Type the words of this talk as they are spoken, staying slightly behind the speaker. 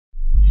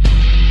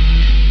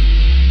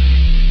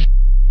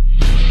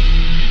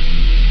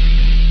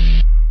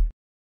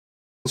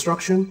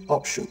Construction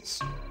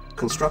options.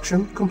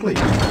 Construction complete.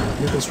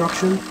 New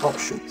construction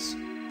options.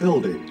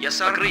 Building. Yes,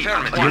 sir. Agreed.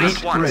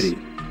 Unit ready.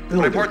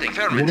 Building. Reporting.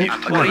 Affirmative.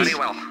 Unit Ready. ready.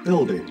 Well.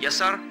 Building. Yes,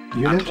 sir.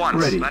 Unit At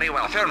once. ready. Very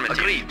well. Affirmative.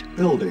 Agreed.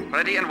 Building.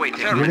 Ready and waiting.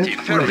 Unit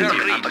Affirmative. ready.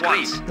 Agreed. At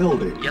once.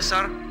 Building. Yes,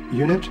 sir.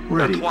 Unit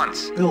ready. At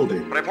once.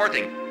 Building.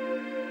 Reporting.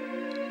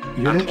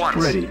 Unit At once.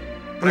 ready.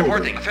 Reporting.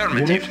 Building.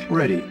 Affirmative. Unit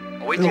ready.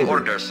 Awaiting Building.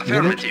 orders. Unit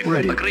Affirmative.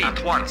 ready. Agreed.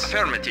 At once.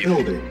 Affirmative.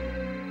 Building.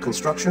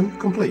 Construction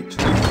complete.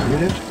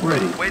 Unit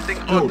ready. Waiting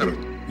order.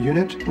 Building.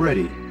 Unit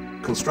ready.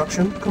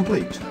 Construction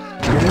complete.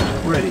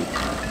 Unit ready.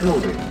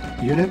 Building.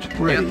 Unit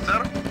ready. Yes,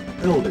 sir.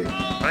 Building.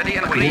 Ready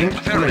and waiting. Unit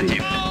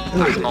Affirmative.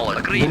 Building. Acknowledge.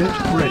 Agreed. Unit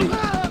ready.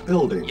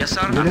 Building. Yes,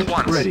 sir. Unit At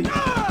once. ready.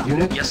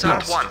 Unit Yes, sir. At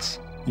lost. once.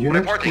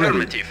 Unit Reporting. ready.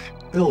 Affirmative.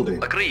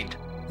 Building. Agreed.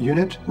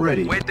 Unit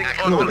ready. Waiting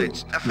Building.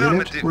 orders. Unit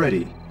Affirmative.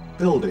 ready.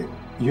 Building.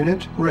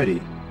 Unit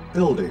ready.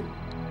 Building.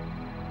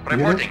 Reporting.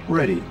 Unit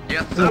ready.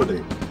 Yes, sir.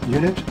 Building.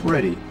 Unit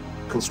ready.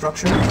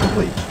 Construction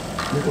complete.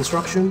 New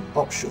construction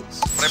options.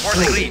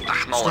 Reporting. Building. Agreed.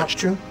 Acknowledged.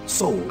 Structure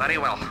sold. Very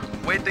well.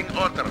 Waiting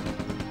order.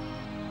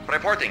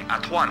 Reporting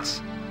at once.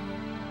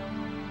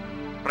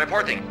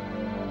 Reporting.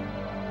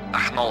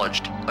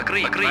 Acknowledged.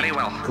 Agreed. Very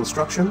well.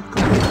 Construction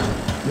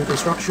complete. New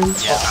construction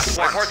Yes. options.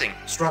 Reporting.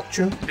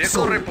 Structure Vehicle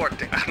sold.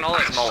 reporting.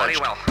 Acknowledged. Very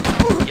well.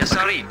 Yes, sir.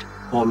 Agreed.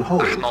 On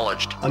hold.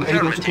 Acknowledged. Unable to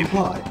Affirmative.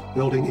 comply.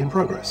 Building in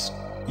progress.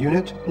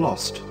 Unit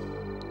lost.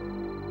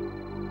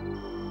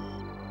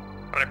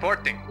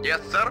 Reporting. Yes,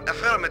 sir.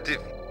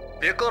 Affirmative.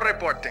 Vehicle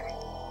reporting.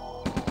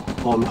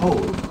 On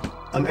hold.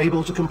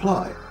 Unable to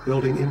comply.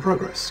 Building in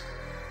progress.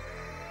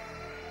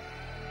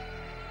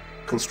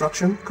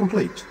 Construction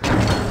complete.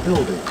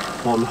 Building.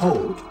 On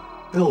hold.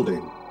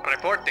 Building.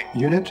 Reporting.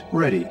 Unit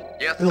ready.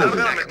 Yes, Building.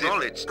 sir.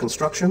 Acknowledged.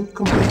 Construction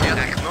complete.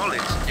 Yes,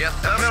 acknowledged. Yes,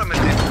 sir.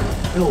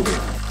 Affirmative.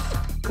 Building.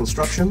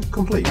 Construction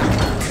complete.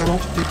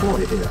 Cannot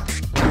deploy here.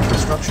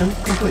 Construction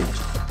complete.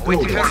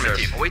 Waiting Building.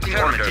 orders. Waiting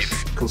orders.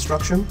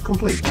 Construction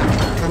complete.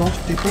 Cannot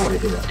deploy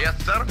here. Yes,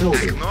 sir.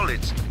 Building.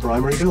 Acknowledged.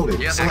 Primary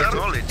building Yes, selected.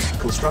 acknowledged.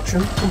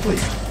 Construction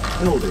complete.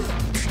 Building.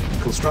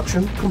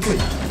 Construction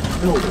complete.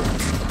 Building.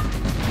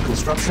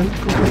 Construction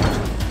complete.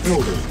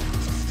 Building.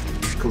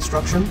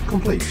 Construction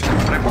complete.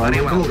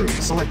 Primary well. building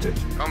selected.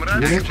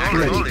 Comrade, Unit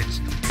ready.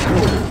 acknowledged.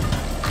 Building.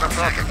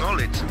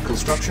 Acknowledged.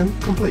 Construction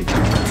complete.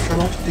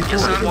 Cannot deploy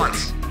Yes, sir. here.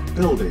 Once.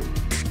 Building.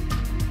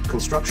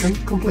 Construction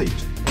complete.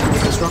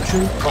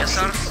 Construction Yes,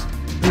 sir. options.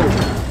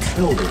 Building.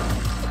 Building.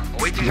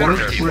 Waiting Unit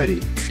orders. ready.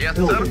 Yes,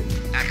 Building.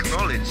 sir.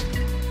 Acknowledged.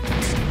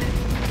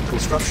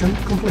 Construction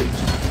complete.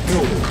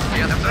 Building.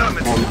 Yes,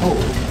 affirmative. On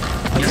hold.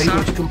 Yes, Unable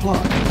sir. to comply.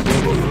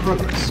 Building in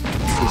progress.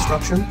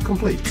 Construction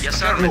complete. Yes,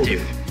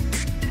 affirmative. Building.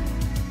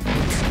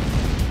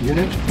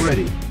 Unit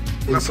ready.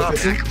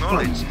 Insufficient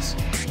Acknowledged. funds.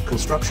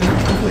 Construction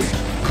complete.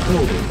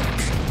 Building.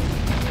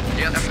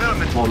 Yes,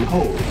 affirmative. On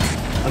hold.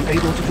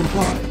 Unable to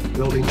comply.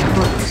 Building in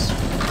progress.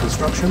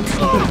 Construction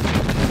complete.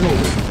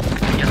 Building.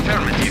 Yes,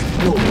 affirmative.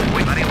 Building.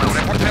 Wait, very well.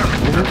 Report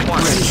affirmative. Unit At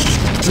once. ready.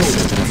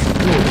 Building.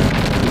 Building.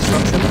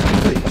 Construction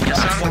complete. Yes,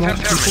 sir. Cannot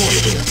deploy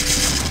here.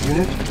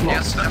 Unit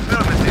Yes, lost.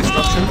 affirmative.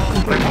 Construction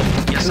complete.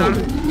 Yes, sir.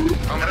 Building.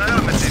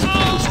 Affirmative.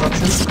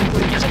 Construction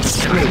complete. Yes, yes,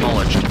 Building.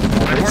 acknowledged.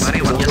 Report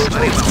very well. Yes,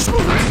 very well.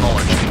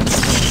 Acknowledged.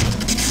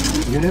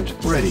 Unit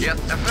ready. Yes,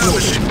 Building.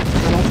 affirmative.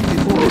 Cannot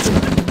deploy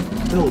here.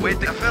 Building. Wait,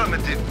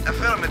 affirmative.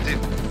 Affirmative.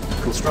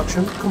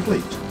 Construction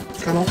complete.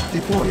 Cannot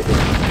deploy here.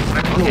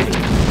 Okay. Building.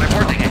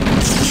 Reporting.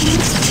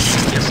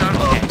 Yes, sir.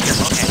 Okay. Yes,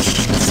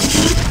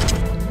 okay.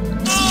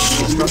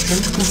 Construction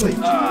complete.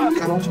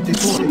 Cannot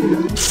deploy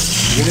here.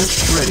 Unit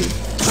ready.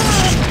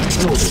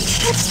 Building.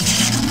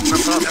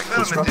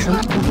 Construction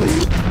Affirmative.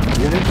 complete.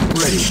 Unit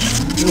ready.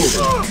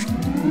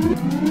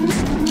 Building.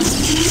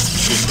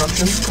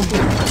 Construction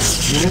complete.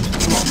 Unit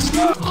lost.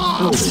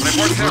 Building.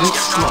 Report Unit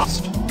yes,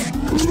 lost.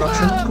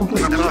 Construction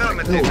complete.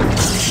 Affirmative. Building.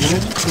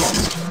 Unit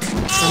lost.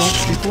 Cannot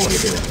deploy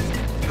here.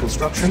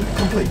 Construction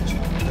complete.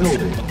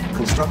 Building.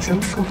 Construction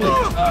complete.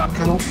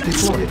 Cannot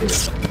deploy here.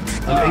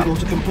 Unable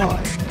to comply.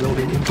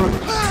 Building in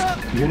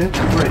progress. Unit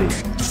ready.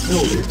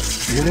 Building.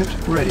 Unit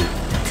ready.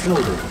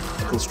 Building.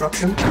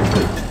 Construction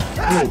complete.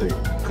 Building.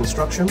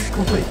 Construction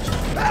complete.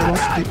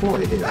 Cannot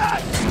deploy here.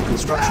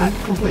 Construction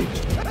complete.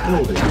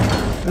 Building.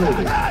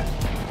 Building.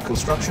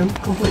 Construction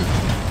complete.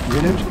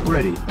 Unit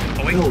ready.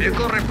 Building.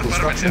 vehicle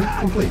Construction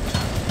complete.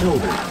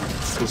 Building.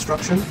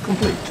 Construction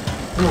complete.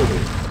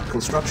 Building.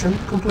 Construction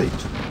complete.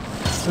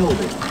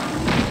 Building.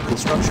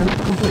 Construction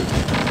complete.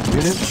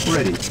 Unit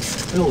ready.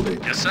 Building.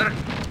 Yes, sir.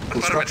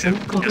 Construction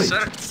Affirmative. complete.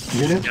 Yes, sir.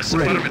 Unit Yes,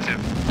 ready. affirmative.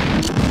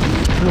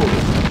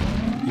 Building.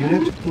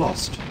 Unit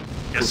lost.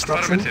 Yes,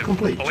 Construction affirmative.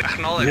 complete. Oh,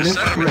 acknowledge. Unit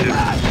Yes, ready. affirmative.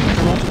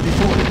 Cannot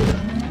deploy here.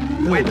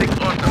 Waiting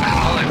Building. order.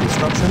 Acknowledge.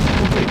 Construction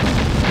complete.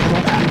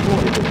 Cannot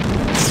deploy here.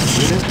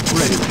 Unit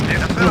ready.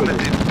 Yes, Building.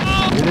 affirmative.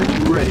 Unit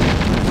ready.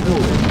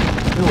 Building.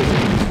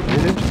 Building.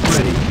 Unit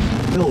ready.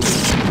 Building.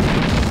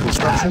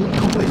 Construction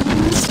complete.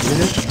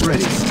 Unit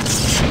ready.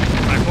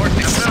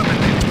 Reporting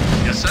affirmative.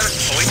 Yes, sir.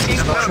 Awaiting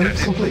Construction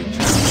affirmative. complete.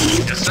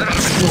 Yes, sir.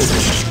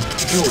 Building.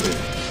 Building.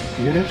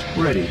 Unit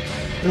ready.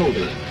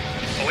 Building.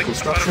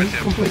 Construction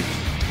complete.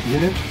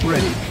 Unit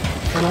ready.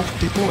 Cannot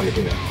deploy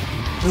here.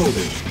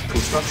 Building.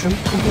 Construction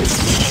complete.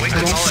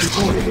 Cannot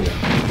deploy here.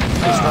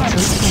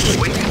 Construction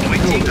complete.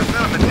 Awaiting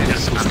affirmative.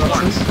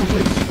 Construction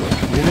complete.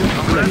 Unit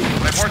ready.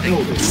 Reporting.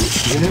 Building.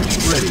 Unit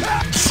ready.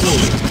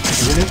 Building.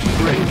 Unit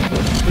ready.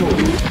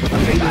 Building.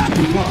 Unable to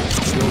comply.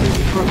 Building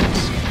in progress.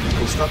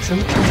 Construction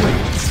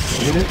complete.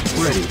 Unit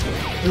ready.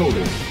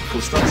 Building.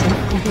 Construction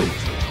complete.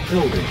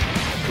 Building.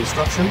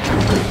 Construction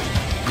complete.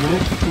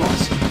 Unit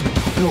lost.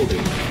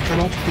 Building.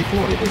 Cannot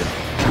deploy here.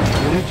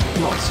 Unit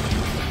lost.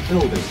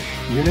 Building.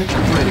 Unit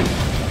ready.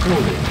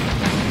 Building.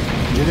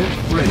 Unit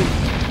ready.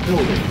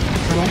 Building.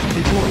 Cannot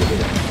deploy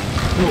here.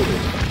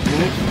 Building.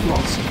 Unit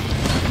lost.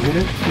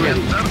 Unit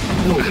ready.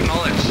 Building.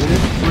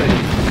 Unit ready.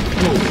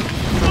 Building.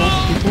 Cannot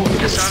deploy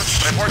here. Yes, sir.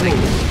 Reporting.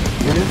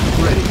 Building. Unit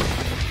ready.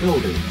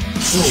 Building.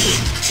 Building.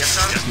 Yes,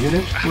 sir.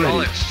 Unit ready.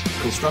 Acknowledged.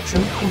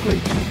 Construction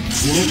complete.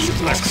 Unit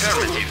lost.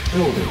 Affirmative.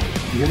 Building.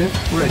 Unit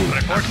ready.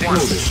 Report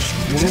Building.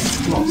 Unit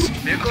lost.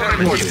 Vehicle Building.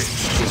 reporting.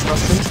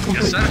 Construction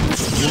complete. sir.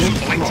 Unit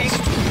Awaiting.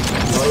 lost.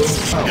 Low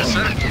power. Yes,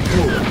 sir.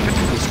 Building. Yes,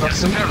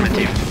 Construction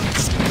affirmative.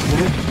 complete.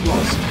 Unit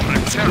lost.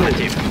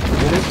 Affirmative. Building.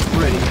 Unit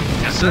ready.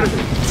 Yes, sir.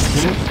 Building.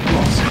 Unit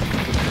lost.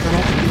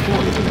 Cannot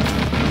deploy here.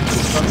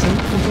 Construction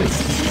complete.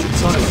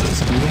 Silence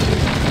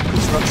needed.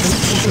 Construction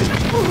complete.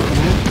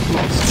 Unit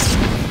lost.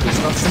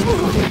 Construction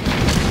complete.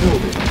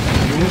 Building.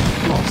 Unit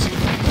lost.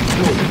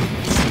 Building.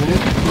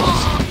 Unit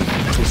lost.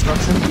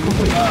 Construction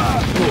complete.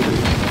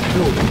 Building.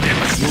 Building.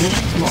 Unit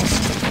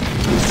lost.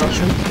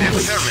 Construction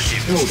complete.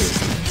 Affirmative. Building.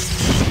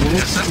 Unit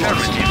Yes, lost.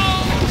 affirmative.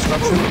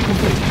 Construction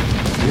complete.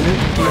 Unit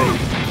ready.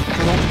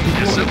 Cannot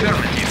Yes, deploy.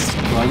 affirmative.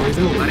 Primary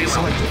Very building well.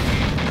 selected.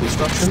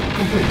 Construction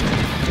complete.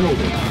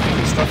 Building.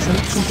 Construction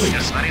complete.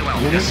 Yes, very well.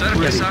 Unit Yes, sir.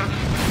 ready. Yes, sir.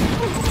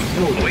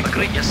 Building. Wait,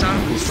 great. Yes, sir.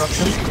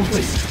 Construction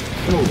complete.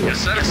 Building. Yes,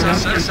 sir. Yes, Cannot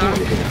sir. Yes, sir.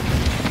 deploy here.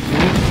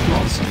 Unit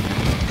lost.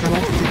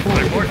 Cannot deploy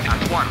Report here.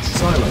 at once.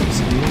 Silence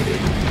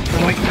needed.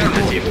 Cannot Wait, deploy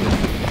affirmative.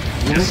 here.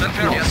 Yes, Unit sir.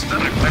 Yes, lost. sir.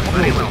 Report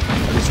very well.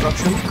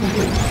 Construction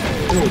complete.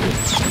 Building.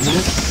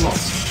 Unit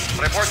lost.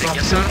 Reporting.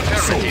 Yes, sir.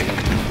 Affirmative.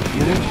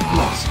 Unit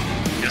lost.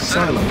 Yes,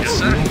 sir. Silence Yes,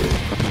 sir. needed.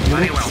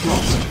 Very Unit well.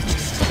 lost.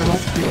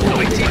 Cannot deploy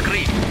Waiting. here.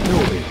 Agreed.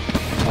 Building.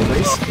 Our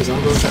base is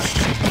under attack.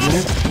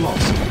 Unit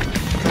lost.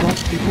 Cannot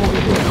deploy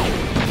here.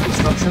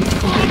 Construction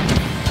complete.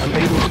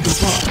 Unable to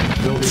comply.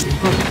 Building in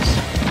progress.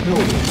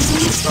 Building.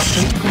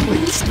 Construction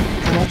complete.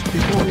 Cannot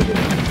deploy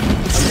here.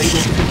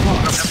 Unable to comply.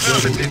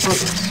 Building in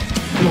progress.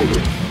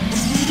 Building.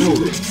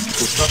 Building.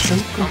 Construction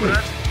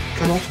complete.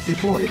 Cannot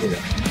deploy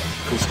here.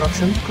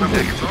 Construction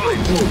complete.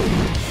 Building.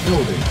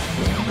 Building.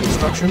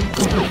 Construction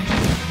complete.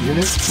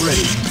 Unit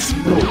ready.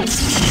 Building.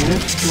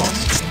 Unit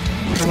lost.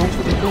 Cannot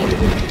deploy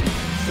here.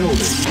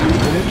 Building.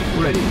 Unit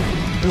ready.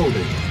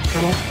 Building.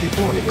 Cannot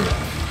deploy here.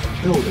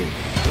 Building.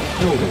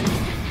 Building.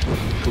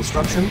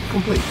 Construction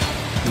complete.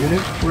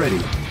 Unit ready.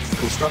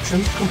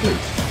 Construction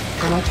complete.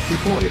 Cannot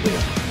deploy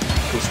here.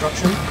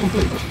 Construction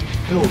complete.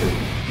 Building.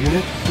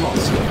 Unit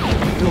lost.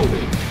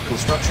 Building.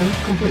 Construction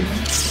complete.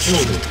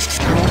 Building.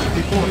 Cannot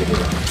deploy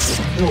here.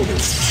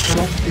 Building.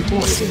 Cannot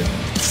deploy here.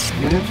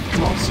 Unit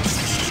lost.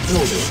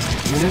 Building.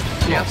 Unit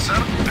Yes, lost. sir.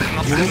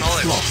 Unit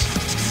Acknowledged. lost.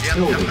 Yes,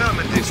 Building.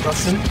 affirmative.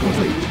 Construction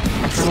complete.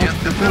 Yes,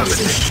 Cannot deploy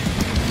affirmative.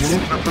 here.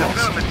 Unit lost.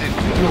 Affirmative.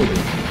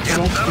 Building.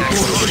 Cannot sir.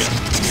 deploy here.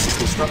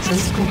 Construction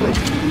complete.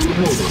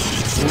 Building.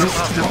 Unit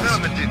lost.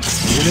 Affirmative.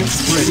 Unit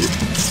ready.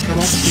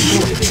 Cannot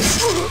deploy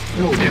here.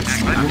 Building.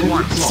 At Unit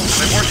once. lost.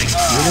 Reporting.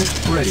 Unit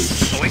ready.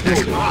 Wait,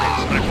 Building.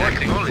 acknowledged.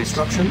 Reporting.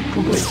 Construction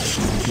complete.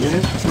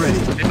 Unit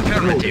ready.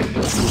 Affirmative.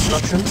 Building.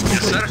 Construction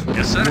Yes, sir. complete.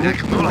 Yes, sir. Unit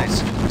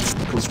Acknowledged.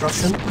 lost.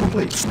 Construction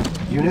complete.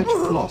 Unit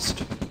lost.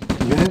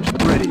 Unit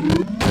ready.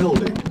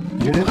 Building.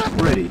 Unit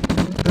ready.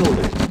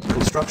 Building.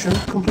 Construction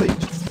complete.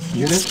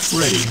 Unit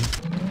ready.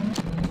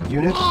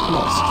 Unit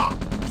lost.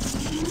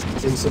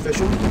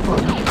 Insufficient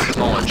funds.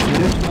 Acknowledged.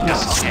 Unit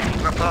Yes, lost.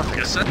 okay.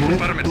 Yes, sir.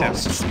 Unit Affirmative.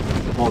 lost.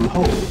 On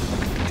hold.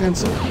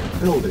 Cancel.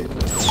 Building.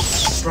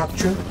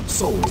 Structure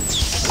sold.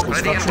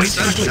 Ready and Construction wait,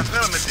 sir. complete.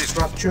 Affirmative.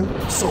 Structure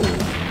sold.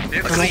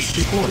 Agreed. Cannot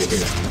deploy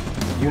here.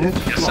 Unit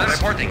Yes, sir.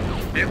 lost. Reporting.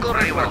 Vehicle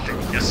very well.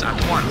 Yes, at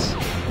once.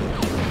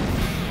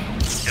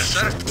 Yes,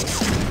 sir.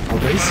 Our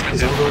base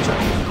is under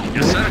attack.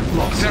 Yes, sir. Unit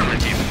lost.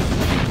 Affirmative.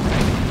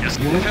 Yes,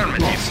 Unit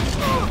affirmative.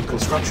 lost.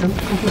 Construction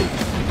complete.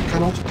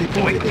 Cannot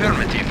deploy Wait, here.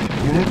 affirmative.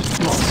 Unit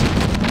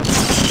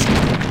lost.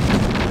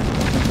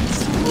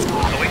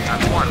 Wait,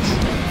 at once.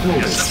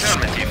 Building. Yes,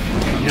 affirmative.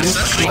 Unit Yes,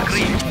 sir. lost.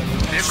 Agreed.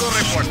 Vehicle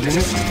reporting.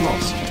 Unit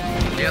lost.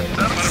 Yes,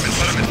 sir.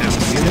 Affirmative.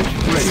 Unit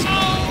ready.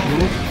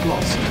 Unit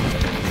lost.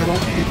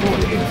 Cannot deploy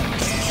here.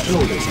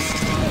 Building.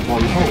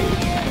 On hold.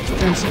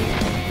 Cancel.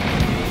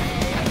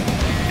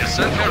 Yes,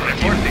 sir.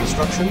 Affirmative.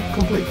 Construction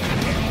complete.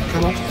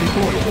 Cannot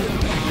deploy here.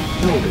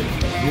 Building.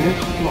 Unit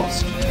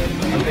lost.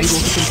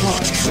 Unable to comply.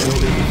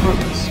 Building in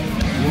progress.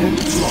 Unit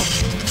lost.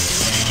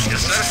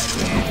 Yes, sir.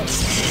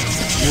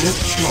 Unit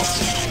lost.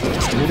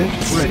 Unit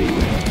ready.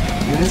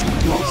 Unit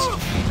lost.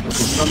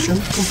 Construction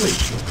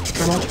complete.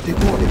 Cannot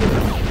deploy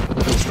here.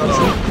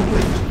 Construction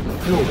complete.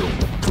 Building.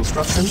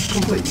 Construction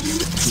complete.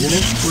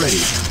 Unit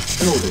ready.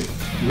 Building.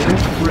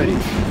 Unit ready.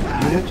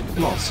 Unit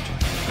lost.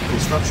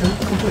 Construction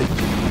complete.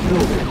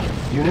 Building.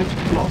 Unit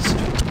lost.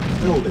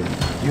 Building.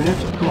 Unit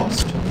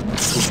lost.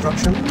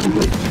 Construction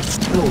complete.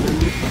 Building.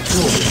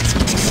 Building.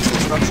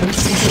 Construction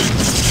complete.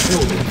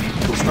 Building.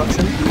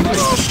 Construction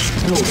complete.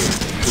 Building.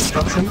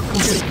 Construction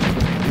complete.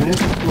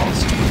 Unit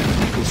lost.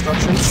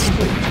 Construction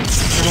complete.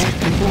 Cannot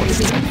deploy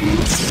again.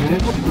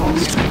 Unit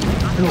lost.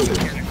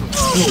 Building.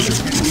 Building.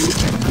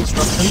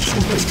 Construction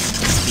complete.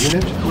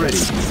 Unit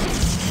ready.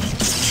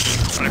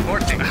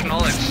 Reporting.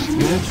 Acknowledged.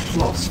 Unit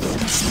lost.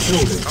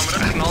 Building.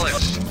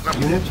 Acknowledged.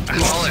 Unit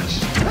lost.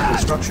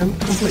 Construction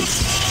complete.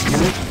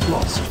 Unit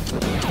lost.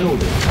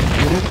 Building.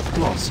 Unit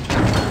lost.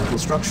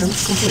 Construction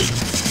complete.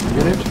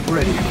 Unit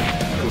ready.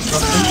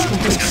 Construction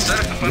complete. Yes, sir.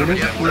 Unit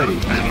Yep, ready.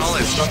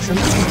 acknowledged. Construction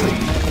complete.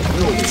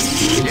 Building.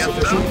 Yep,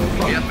 Insufficient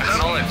funds. yep,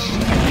 acknowledged.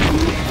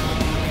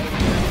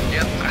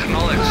 Yep,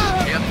 acknowledged.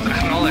 Yep,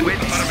 acknowledged. Wait,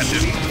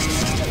 affirmative.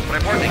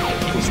 Reporting.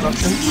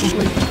 Construction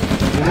complete.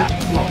 Unit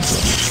lost.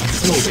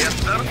 Building. Yes,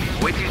 sir.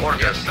 Waiting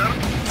orders. Yes, sir.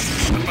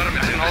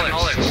 Affirmative.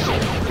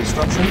 Acknowledged.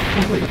 Construction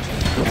complete.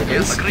 The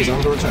Yes, base agreed. is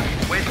under attack.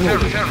 Wait,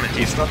 Building. affirmative.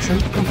 Construction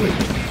complete.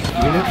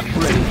 Unit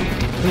ready.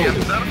 Yes,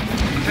 Building. sir.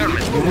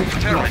 Affirmative. Unit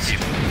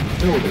Affirmative.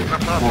 Building.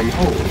 On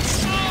hold.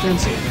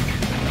 Fencing.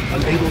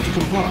 Unable to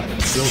comply.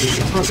 Building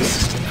in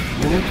progress.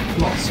 Unit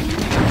lost.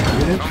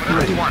 Unit At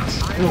ready. once.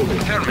 Building.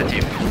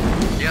 Affirmative.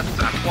 Yes,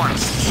 at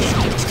once.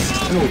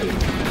 Building.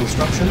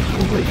 Construction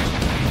complete.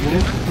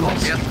 Unit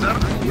lost. Yes, sir.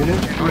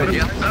 Unit ready.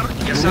 Yes, sir.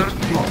 Yes, sir.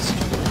 Unit lost.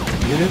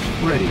 Unit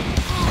ready.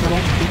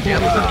 Cannot deploy.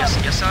 Yes, sir. Yes,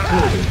 yes, sir.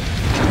 Building.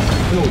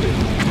 Building.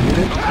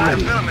 Unit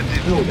ready.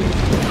 Affirmative.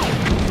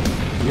 Building.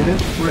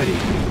 Unit ready.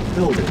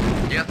 Building.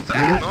 Yes, sir.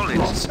 Unit Acknowledged.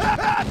 lost.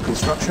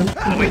 Construction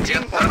complete.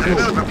 Waiting orders. Unit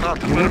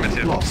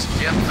Affirmative. lost.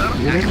 Yes, sir.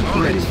 Unit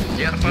ready. Acknowledged.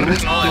 Yes, Unit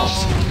acknowledged.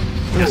 lost.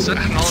 Yes, sir.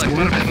 Building. Acknowledged.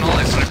 Unit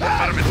Acknowledged. lost.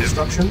 Affirmative.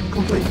 Construction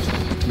complete.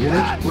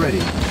 Unit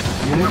ready.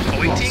 Unit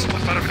Waiting. lost.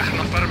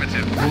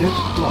 Affirmative. Unit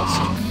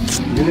lost.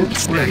 Unit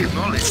ready.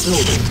 Acknowledged.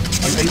 Building.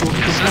 Unable to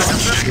Yes, sir. comply.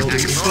 Yes, sir. Building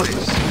in Acknowledged.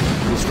 progress.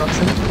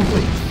 Construction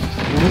complete.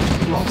 Unit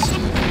lost.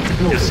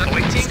 Building. Yes, sir.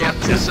 Waiting.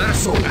 Yes, sir.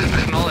 Sold.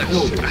 Acknowledged.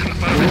 Building.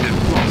 Affirmative.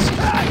 Unit lost.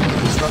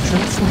 Construction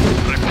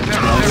complete.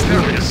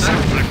 Affirmative. Yes, sir.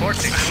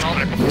 Reporting.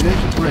 Acknowledged. Unit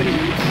ready.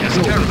 Yes,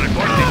 sir. Building.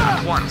 Reporting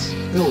at once.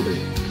 Building.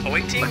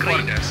 Awaiting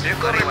orders.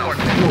 Vehicle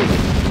reporting.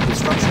 Building.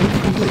 Construction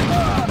complete.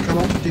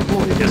 Cannot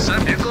deploy. Yes, sir.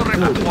 Vehicle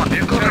report. One.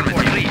 Vehicle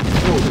report. Three.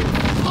 Building.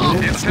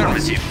 Unit lost.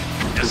 Affirmative.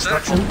 Yes, sir.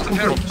 Construction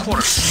Affirmative. complete.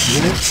 Course.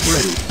 Unit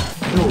ready.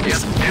 Building.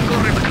 Yes. Vehicle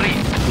report. Three.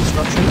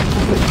 Construction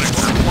complete.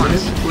 Report at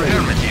once. Unit ready.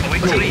 Affirmative.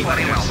 Awaiting Building.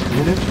 very well.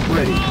 Unit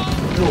ready.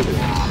 Building.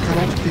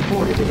 Cannot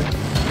deploy here.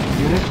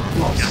 Unit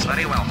lost. Yes,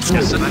 very well.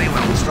 Yes, sir. Very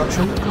well.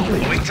 Construction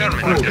complete. Awaiting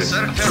Building. orders,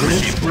 sir. Unit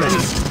Affirmative.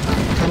 ready.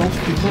 Cannot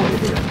deploy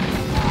here.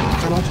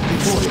 Cannot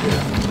deploy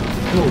here.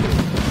 Building.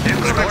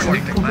 Vehicle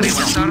reporting. Very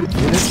well, sir.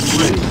 Unit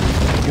ready.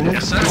 Unit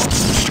Yes, sir.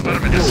 lost.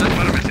 Affirmative. Yes, sir.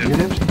 Affirmative.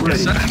 Unit ready.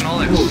 Yes, sir.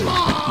 Acknowledged. Building.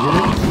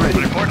 Unit ready.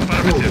 Report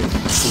affirmative.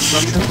 Building.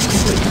 Construction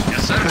complete.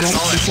 Yes, sir. Cannot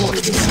Acknowledged. deploy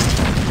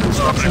here.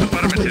 Construction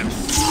complete. Affirmative.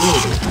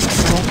 Building.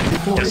 Cannot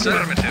deploy Yes, sir.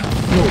 here. Affirmative.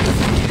 Building.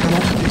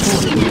 Cannot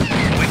deploy here.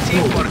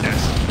 Awaiting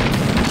orders.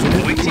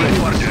 Unit Awaiting ready.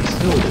 orders.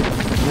 Building.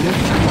 Unit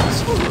lost.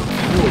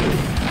 Building.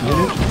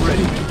 Unit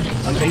ready.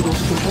 Unable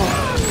to comply.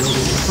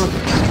 Building in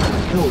progress.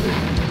 Building.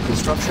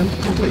 Construction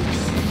complete.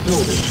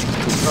 Building.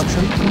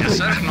 Construction complete. Yes,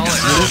 sir.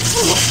 Acknowledged. Unit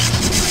lost.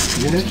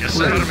 Unit Yes,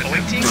 sir. ready.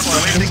 Awaiting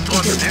Construction orders.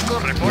 complete. Vehicle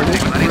reporting.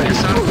 Unit Very ready.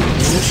 well, sir.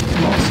 Unit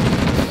lost.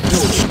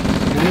 Building.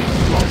 Unit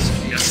lost.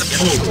 Yes, sir.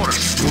 Yes, Building. of course.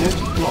 Unit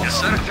lost. Yes,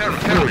 sir.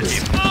 Building.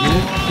 Affirmative.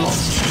 Unit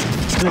lost.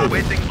 Building.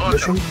 Awaiting order.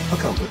 Mission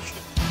accomplished.